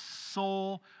pressing into the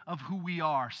soul of who we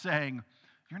are, saying,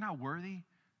 you're not worthy.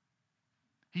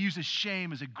 He uses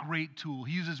shame as a great tool.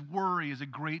 He uses worry as a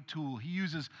great tool. He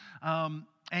uses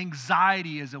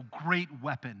anxiety as a great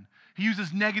weapon. He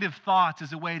uses negative thoughts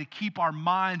as a way to keep our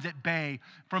minds at bay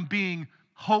from being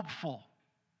hopeful.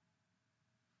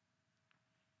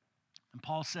 And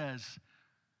Paul says,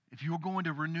 if you're going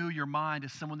to renew your mind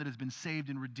as someone that has been saved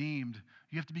and redeemed,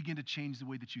 you have to begin to change the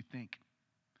way that you think.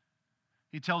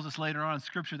 He tells us later on in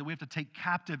Scripture that we have to take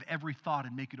captive every thought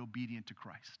and make it obedient to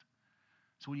Christ.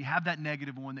 So when you have that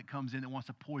negative one that comes in that wants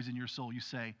to poison your soul, you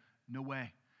say, no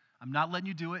way. I'm not letting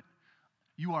you do it.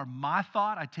 You are my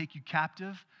thought. I take you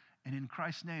captive. And in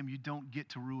Christ's name, you don't get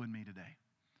to ruin me today.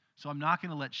 So I'm not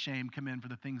going to let shame come in for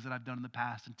the things that I've done in the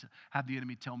past and to have the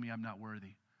enemy tell me I'm not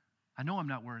worthy. I know I'm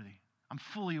not worthy. I'm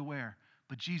fully aware.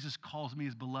 But Jesus calls me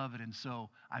his beloved, and so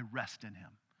I rest in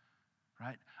him.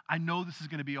 Right? I know this is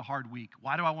going to be a hard week.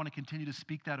 Why do I want to continue to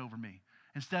speak that over me?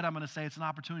 Instead, I'm going to say it's an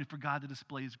opportunity for God to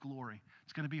display his glory.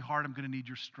 It's going to be hard. I'm going to need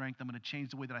your strength. I'm going to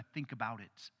change the way that I think about it.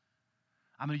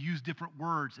 I'm going to use different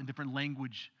words and different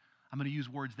language. I'm going to use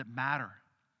words that matter.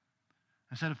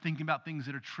 Instead of thinking about things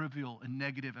that are trivial and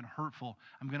negative and hurtful,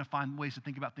 I'm going to find ways to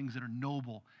think about things that are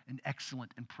noble and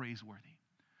excellent and praiseworthy.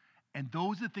 And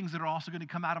those are the things that are also going to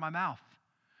come out of my mouth.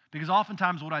 Because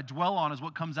oftentimes what I dwell on is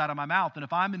what comes out of my mouth. And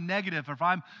if I'm in negative, or if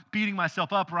I'm beating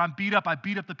myself up, or I'm beat up, I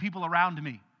beat up the people around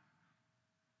me.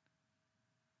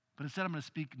 But instead, I'm going to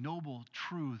speak noble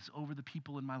truths over the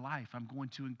people in my life. I'm going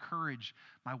to encourage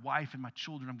my wife and my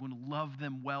children. I'm going to love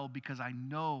them well because I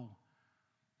know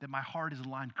that my heart is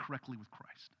aligned correctly with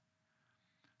Christ.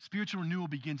 Spiritual renewal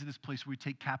begins in this place where we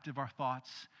take captive our thoughts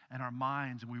and our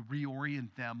minds and we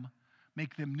reorient them,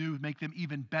 make them new, make them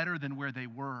even better than where they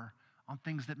were on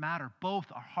things that matter. Both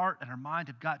our heart and our mind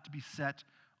have got to be set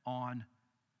on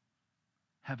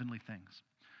heavenly things.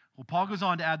 Well, Paul goes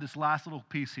on to add this last little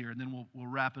piece here, and then we'll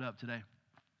wrap it up today.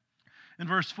 In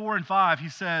verse 4 and 5, he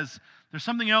says, there's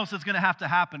something else that's going to have to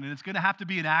happen, and it's going to have to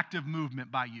be an active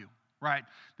movement by you, right?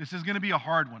 This is going to be a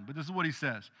hard one, but this is what he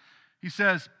says. He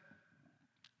says,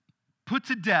 put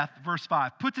to death, verse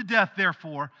 5, put to death,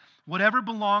 therefore, whatever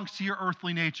belongs to your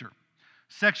earthly nature,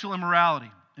 sexual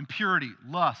immorality, impurity,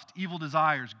 lust, evil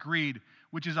desires, greed,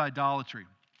 which is idolatry.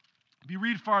 If you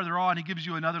read farther on, he gives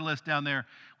you another list down there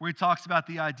where he talks about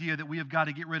the idea that we have got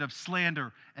to get rid of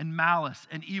slander and malice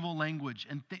and evil language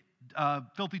and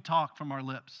filthy talk from our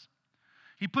lips.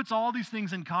 He puts all these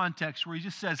things in context where he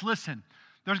just says, listen,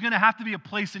 there's going to have to be a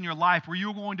place in your life where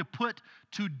you're going to put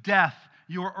to death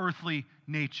your earthly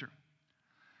nature.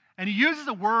 And he uses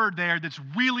a word there that's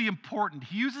really important.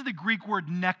 He uses the Greek word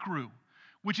nekru,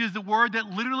 which is the word that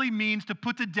literally means to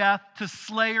put to death, to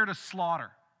slay, or to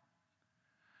slaughter.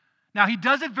 Now, he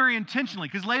does it very intentionally,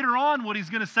 because later on what he's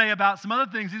going to say about some other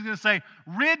things, he's going to say,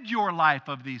 rid your life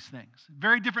of these things.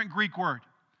 Very different Greek word.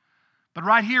 But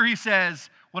right here he says,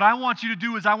 what I want you to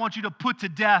do is I want you to put to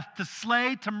death, to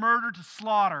slay, to murder, to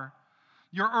slaughter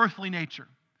your earthly nature.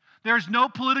 There's no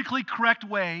politically correct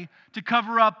way to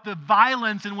cover up the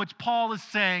violence in which Paul is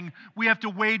saying we have to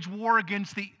wage war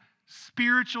against the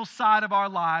spiritual side of our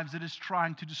lives that is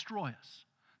trying to destroy us,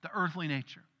 the earthly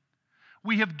nature.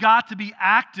 We have got to be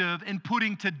active in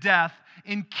putting to death,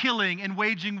 in killing, and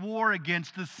waging war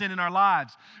against the sin in our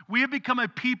lives. We have become a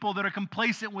people that are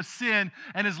complacent with sin,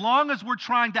 and as long as we're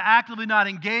trying to actively not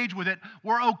engage with it,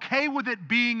 we're okay with it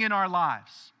being in our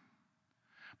lives.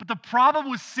 But the problem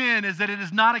with sin is that it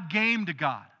is not a game to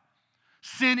God.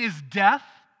 Sin is death.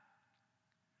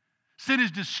 Sin is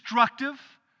destructive.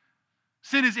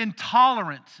 Sin is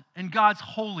intolerant in God's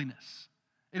holiness.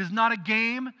 It is not a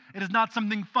game. It is not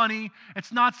something funny.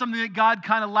 It's not something that God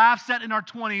kind of laughs at in our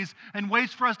 20s and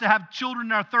waits for us to have children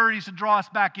in our 30s to draw us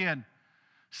back in.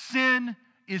 Sin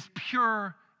is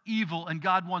pure evil, and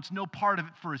God wants no part of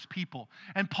it for his people.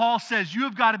 And Paul says, you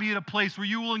have got to be at a place where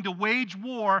you're willing to wage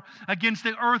war against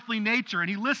the earthly nature. And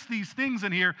he lists these things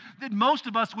in here that most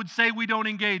of us would say we don't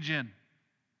engage in,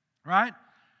 right?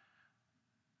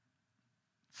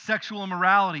 Sexual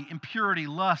immorality, impurity,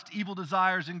 lust, evil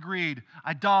desires, and greed,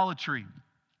 idolatry.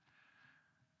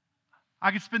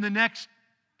 I could spend the next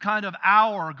kind of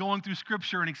hour going through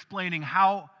Scripture and explaining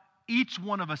how each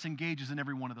one of us engages in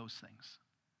every one of those things.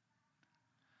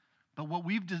 But what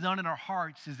we've done in our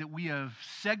hearts is that we have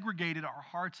segregated our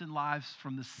hearts and lives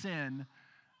from the sin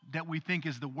that we think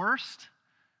is the worst.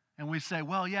 And we say,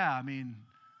 well, yeah,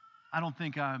 I don't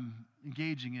think I'm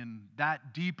engaging in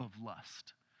that deep of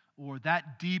lust, or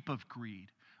that deep of greed,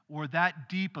 or that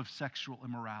deep of sexual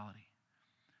immorality.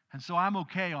 And so I'm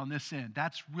okay on this end.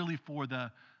 That's really for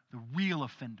the real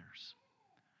offenders.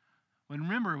 But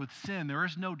remember, with sin, there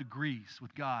is no degrees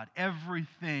with God.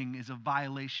 Everything is a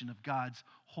violation of God's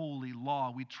holy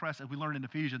law. As we learned in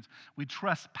Ephesians, we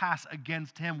trespass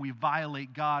against him. We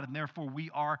violate God, and therefore we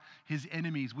are his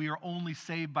enemies. We are only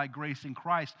saved by grace in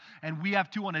Christ. And we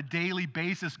have to, on a daily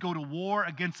basis, go to war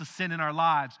against the sin in our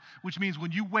lives, which means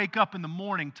when you wake up in the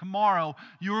morning, tomorrow,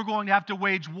 you're going to have to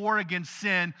wage war against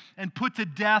sin and put to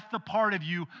death the part of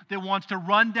you that wants to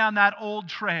run down that old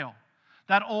trail.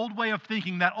 That old way of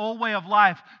thinking, that old way of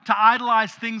life, to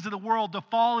idolize things of the world, to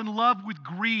fall in love with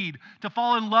greed, to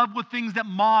fall in love with things that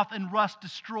moth and rust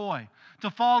destroy, to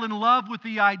fall in love with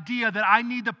the idea that I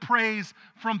need the praise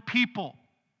from people.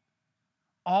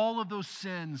 All of those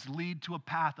sins lead to a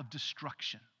path of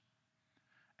destruction.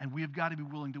 And we have got to be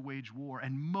willing to wage war.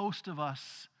 And most of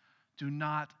us do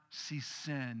not see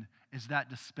sin as that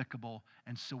despicable,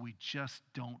 and so we just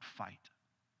don't fight.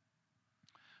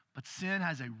 But sin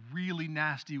has a really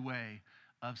nasty way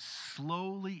of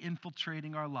slowly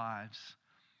infiltrating our lives,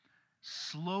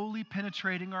 slowly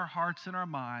penetrating our hearts and our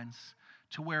minds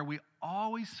to where we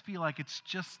always feel like it's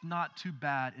just not too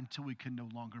bad until we can no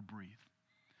longer breathe.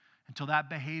 Until that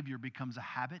behavior becomes a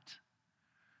habit,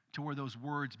 to where those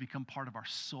words become part of our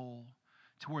soul,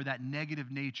 to where that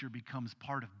negative nature becomes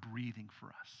part of breathing for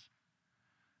us.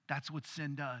 That's what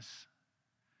sin does.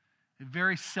 It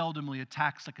very seldomly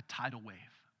attacks like a tidal wave.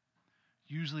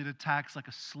 Usually it attacks like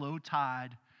a slow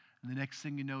tide, and the next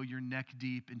thing you know, you're neck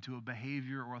deep into a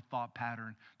behavior or a thought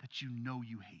pattern that you know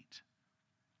you hate.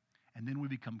 And then we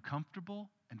become comfortable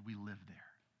and we live there.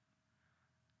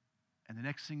 And the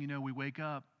next thing you know, we wake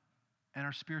up and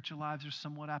our spiritual lives are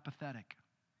somewhat apathetic.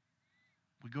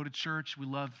 We go to church, we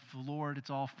love the Lord, it's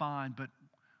all fine, but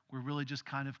we're really just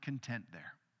kind of content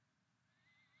there.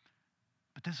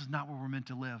 But this is not where we're meant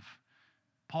to live.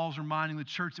 Paul's reminding the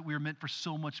church that we are meant for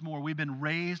so much more. We've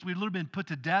literally been put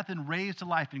to death and raised to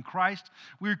life in Christ.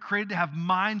 We were created to have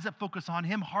minds that focus on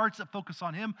him, hearts that focus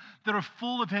on him, that are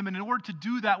full of him. And in order to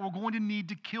do that, we're going to need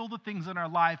to kill the things in our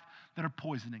life that are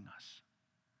poisoning us.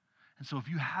 And so if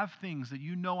you have things that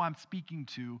you know I'm speaking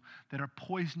to that are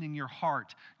poisoning your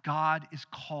heart, God is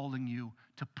calling you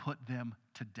to put them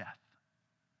to death.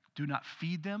 Do not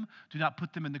feed them. Do not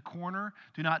put them in the corner.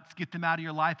 Do not get them out of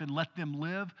your life and let them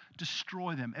live.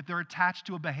 Destroy them. If they're attached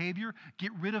to a behavior,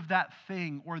 get rid of that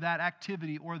thing or that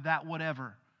activity or that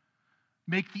whatever.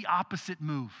 Make the opposite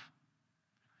move.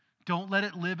 Don't let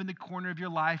it live in the corner of your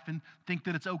life and think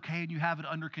that it's okay and you have it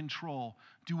under control.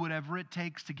 Do whatever it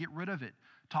takes to get rid of it.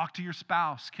 Talk to your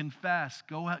spouse. Confess.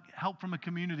 Go help from a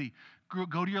community.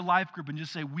 Go to your life group and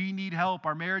just say, we need help.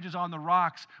 Our marriage is on the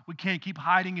rocks. We can't keep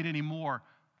hiding it anymore.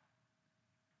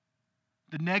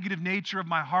 The negative nature of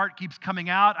my heart keeps coming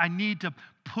out. I need to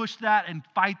push that and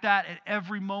fight that at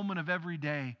every moment of every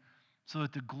day so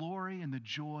that the glory and the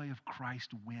joy of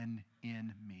Christ win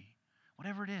in me.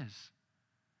 Whatever it is,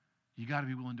 you got to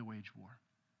be willing to wage war.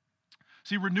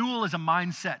 See, renewal is a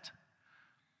mindset.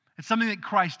 It's something that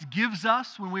Christ gives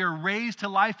us when we are raised to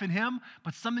life in him,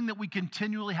 but something that we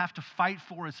continually have to fight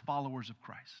for as followers of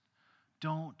Christ.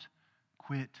 Don't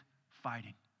quit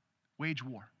fighting. Wage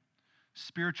war.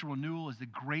 Spiritual renewal is the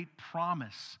great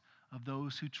promise of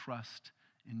those who trust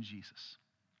in Jesus.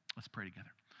 Let's pray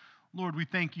together. Lord, we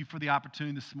thank you for the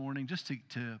opportunity this morning just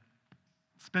to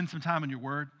spend some time in your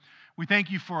word. We thank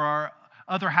you for our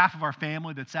other half of our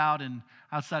family that's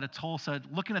outside of Tulsa,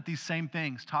 looking at these same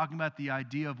things, talking about the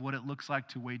idea of what it looks like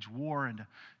to wage war and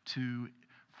to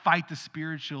fight the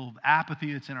spiritual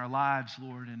apathy that's in our lives,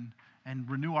 Lord, and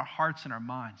renew our hearts and our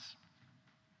minds.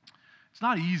 It's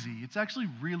not easy. It's actually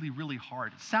really, really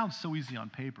hard. It sounds so easy on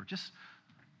paper. Just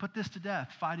put this to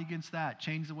death, fight against that,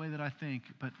 change the way that I think.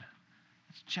 But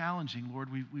it's challenging, Lord.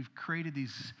 We've created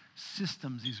these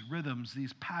systems, these rhythms,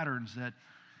 these patterns that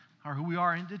are who we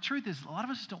are. And the truth is, a lot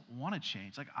of us just don't want to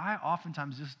change. Like, I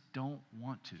oftentimes just don't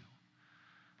want to.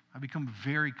 I become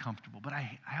very comfortable, but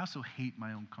I also hate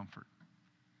my own comfort.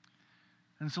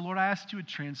 And so, Lord, I ask that you would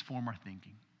transform our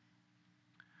thinking.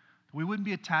 We wouldn't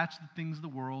be attached to the things of the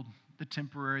world, the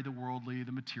temporary, the worldly,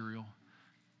 the material.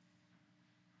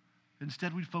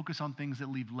 Instead, we'd focus on things that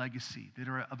leave legacy, that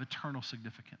are of eternal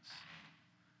significance.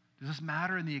 Does this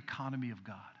matter in the economy of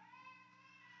God?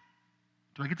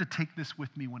 Do I get to take this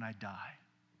with me when I die?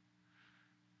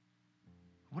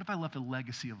 What if I left a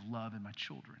legacy of love in my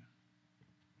children?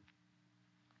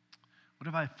 What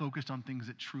if I focused on things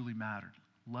that truly mattered?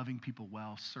 Loving people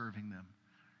well, serving them,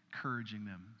 encouraging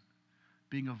them,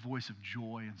 being a voice of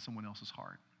joy in someone else's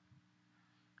heart.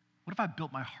 What if I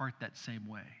built my heart that same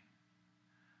way?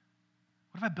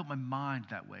 What if I built my mind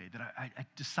that way, that I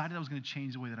decided I was going to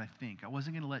change the way that I think? I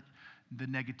wasn't going to let the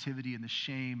negativity and the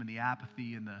shame and the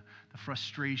apathy and the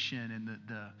frustration and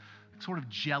the sort of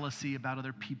jealousy about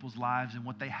other people's lives and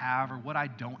what they have or what I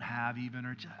don't have even,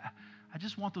 I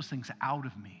just want those things out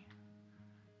of me.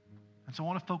 And so I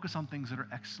want to focus on things that are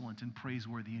excellent and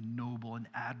praiseworthy and noble and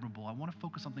admirable. I want to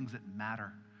focus on things that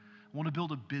matter. I want to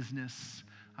build a business.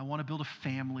 I want to build a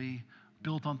family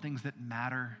built on things that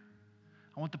matter.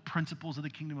 I want the principles of the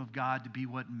kingdom of God to be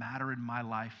what matter in my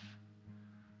life.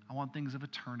 I want things of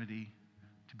eternity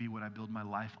to be what I build my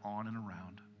life on and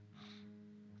around.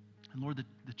 And Lord,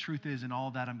 the truth is, in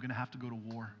all that, I'm going to have to go to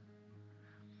war.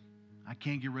 I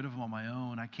can't get rid of them on my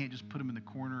own. I can't just put them in the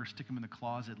corner or stick them in the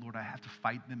closet. Lord, I have to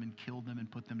fight them and kill them and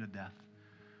put them to death.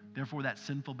 Therefore, that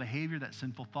sinful behavior, that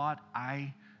sinful thought,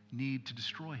 I need to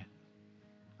destroy it.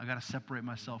 I got to separate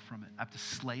myself from it. I have to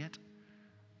slay it.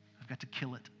 I've got to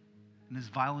kill it. And as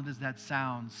violent as that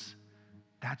sounds,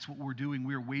 that's what we're doing.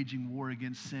 We are waging war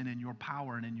against sin in your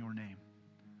power and in your name.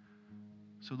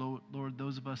 So, Lord,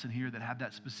 those of us in here that have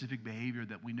that specific behavior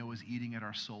that we know is eating at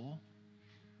our soul,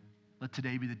 let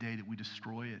today be the day that we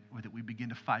destroy it, or that we begin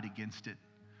to fight against it,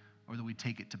 or that we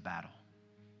take it to battle.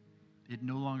 It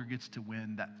no longer gets to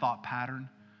win. That thought pattern,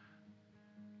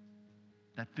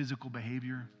 that physical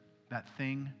behavior, that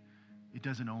thing, it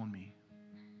doesn't own me.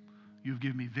 You have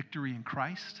given me victory in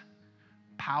Christ,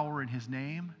 power in his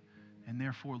name, and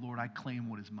therefore, Lord, I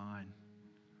claim what is mine.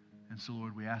 And so,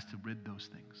 Lord, we ask to rid those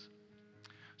things.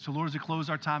 So, Lord, as we close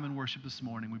our time in worship this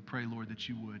morning, we pray, Lord, that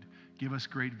you would give us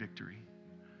great victory,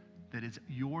 that it's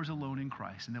yours alone in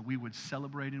Christ, and that we would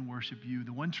celebrate and worship you,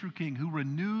 the one true King who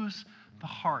renews the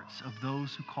hearts of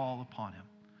those who call upon him.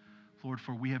 Lord,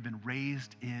 for we have been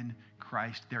raised in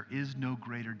Christ. There is no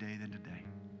greater day than today.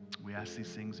 We ask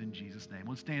these things in Jesus' name.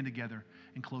 Let's stand together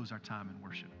and close our time in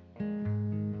worship.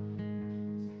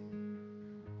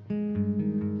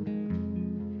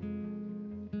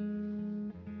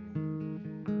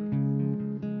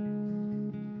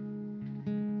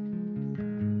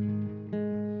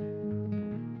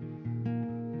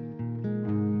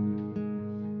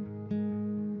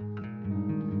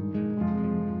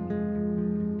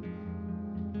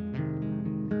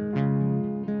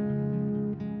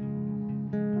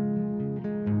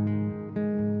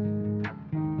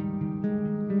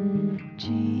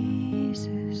 Jesus.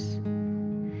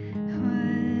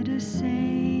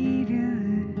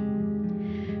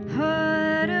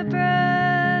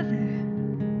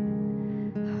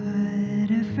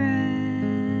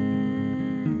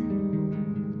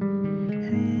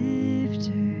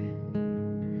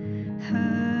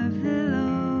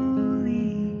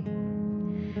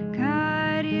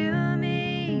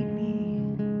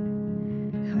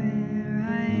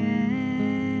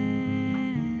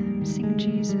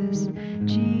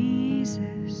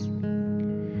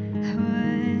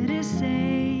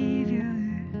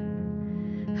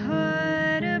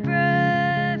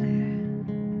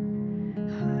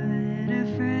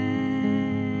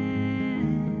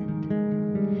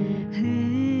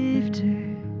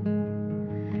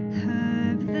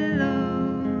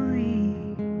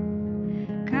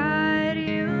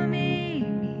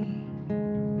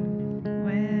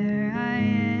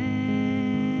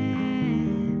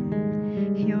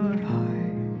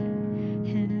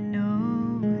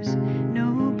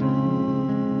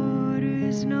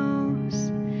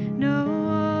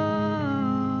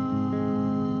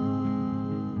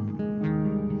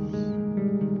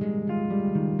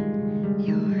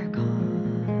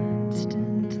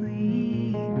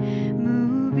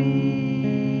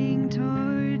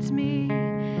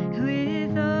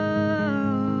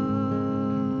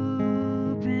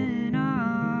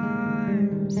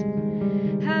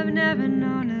 never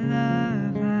known a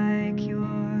love like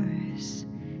yours.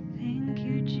 Thank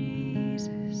you,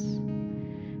 Jesus.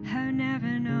 I've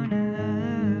never known a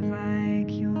love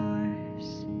like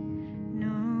yours.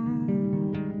 No,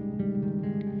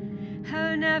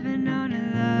 I've never known a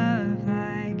love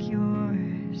like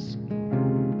yours.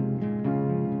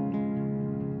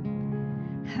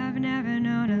 I've never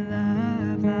known a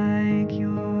love like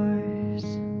yours.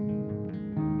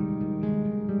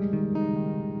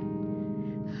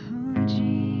 Oh,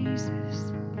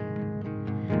 Jesus,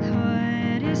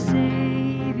 what a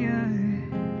Savior,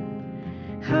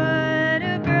 what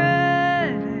a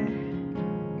brother,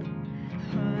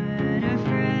 what a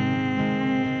friend,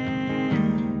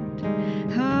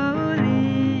 oh,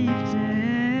 lifter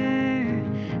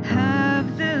of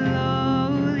the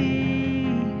lowly.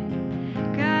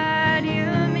 God, you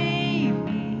meet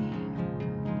me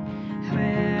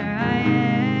where I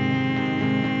am.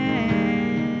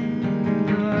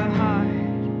 Your heart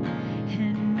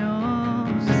and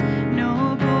knows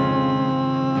no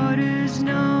borders,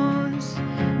 knows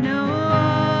no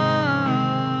walls.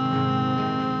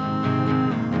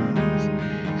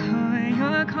 Oh,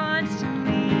 you're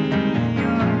constantly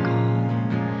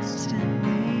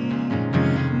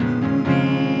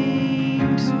moving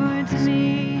towards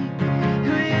me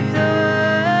with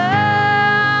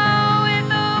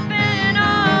open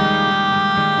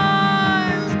arms.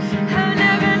 I've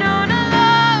never known a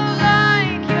love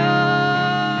like yours.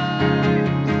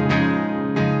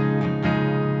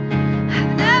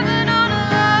 I've never known a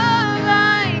love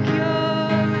like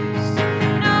yours.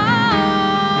 No,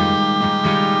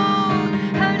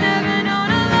 I've never known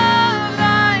a love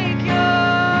like yours.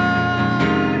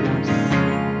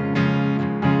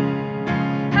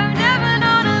 I've never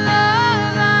known a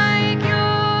love like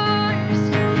yours.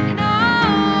 No,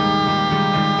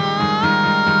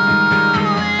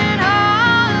 and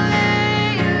hallelujah,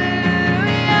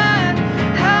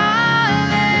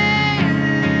 hallelujah,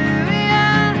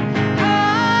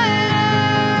 what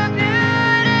a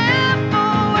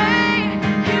beautiful way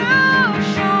you've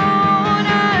shown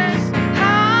us.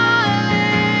 Hallelujah, hallelujah,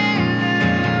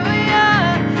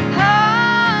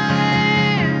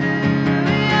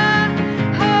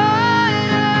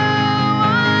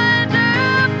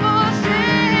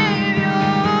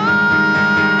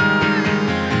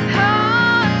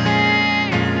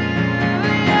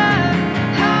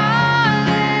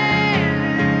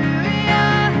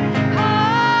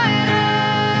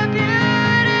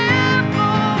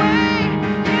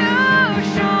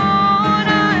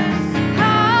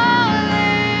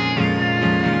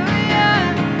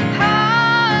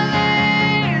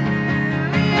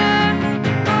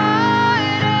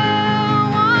 what a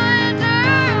wonderful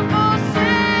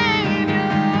Savior.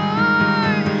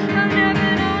 I've never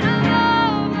known a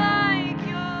love like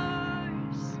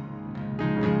yours.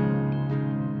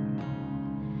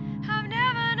 I've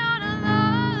never known a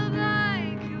love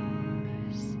like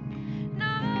yours.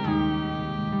 No,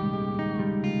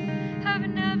 I've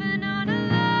never known a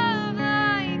love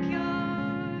like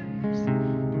yours.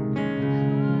 Oh,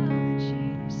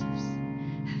 Jesus,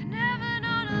 I've never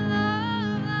known a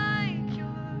love like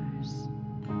yours.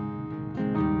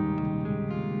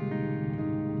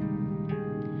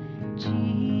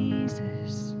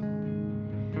 Jesus,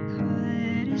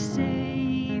 what a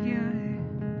Savior,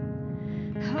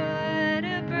 what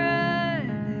a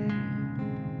brother,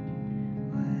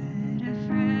 what a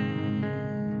friend.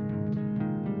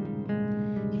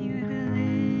 You're the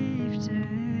lifter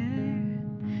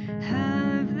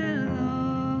of the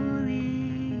lowly.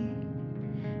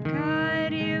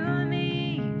 God, you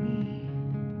meet me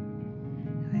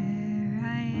where I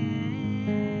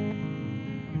am.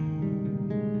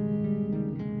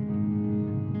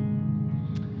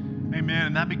 Amen.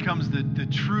 And that becomes the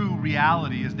true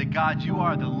reality is that God, you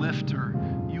are the lifter.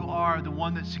 You are the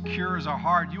one that secures our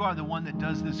heart. You are the one that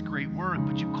does this great work.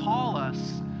 But you call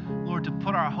us, Lord, to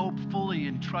put our hope fully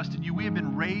and trust in you. We have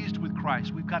been raised with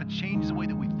Christ. We've got to change the way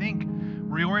that we think,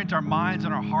 reorient our minds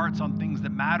and our hearts on things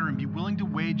that matter, and be willing to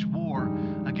wage war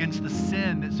against the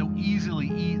sin that so easily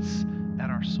eats at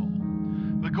our soul.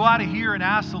 But go out of here and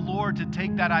ask the Lord to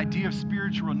take that idea of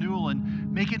spiritual renewal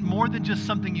and make it more than just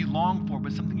something you long for,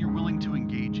 but something you're willing to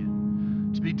engage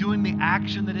in. To be doing the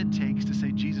action that it takes to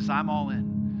say, Jesus, I'm all in.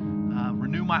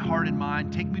 Renew my heart and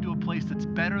mind. Take me to a place that's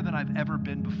better than I've ever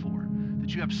been before.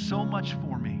 That you have so much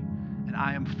for me, and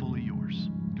I am fully yours.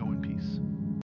 Go in peace.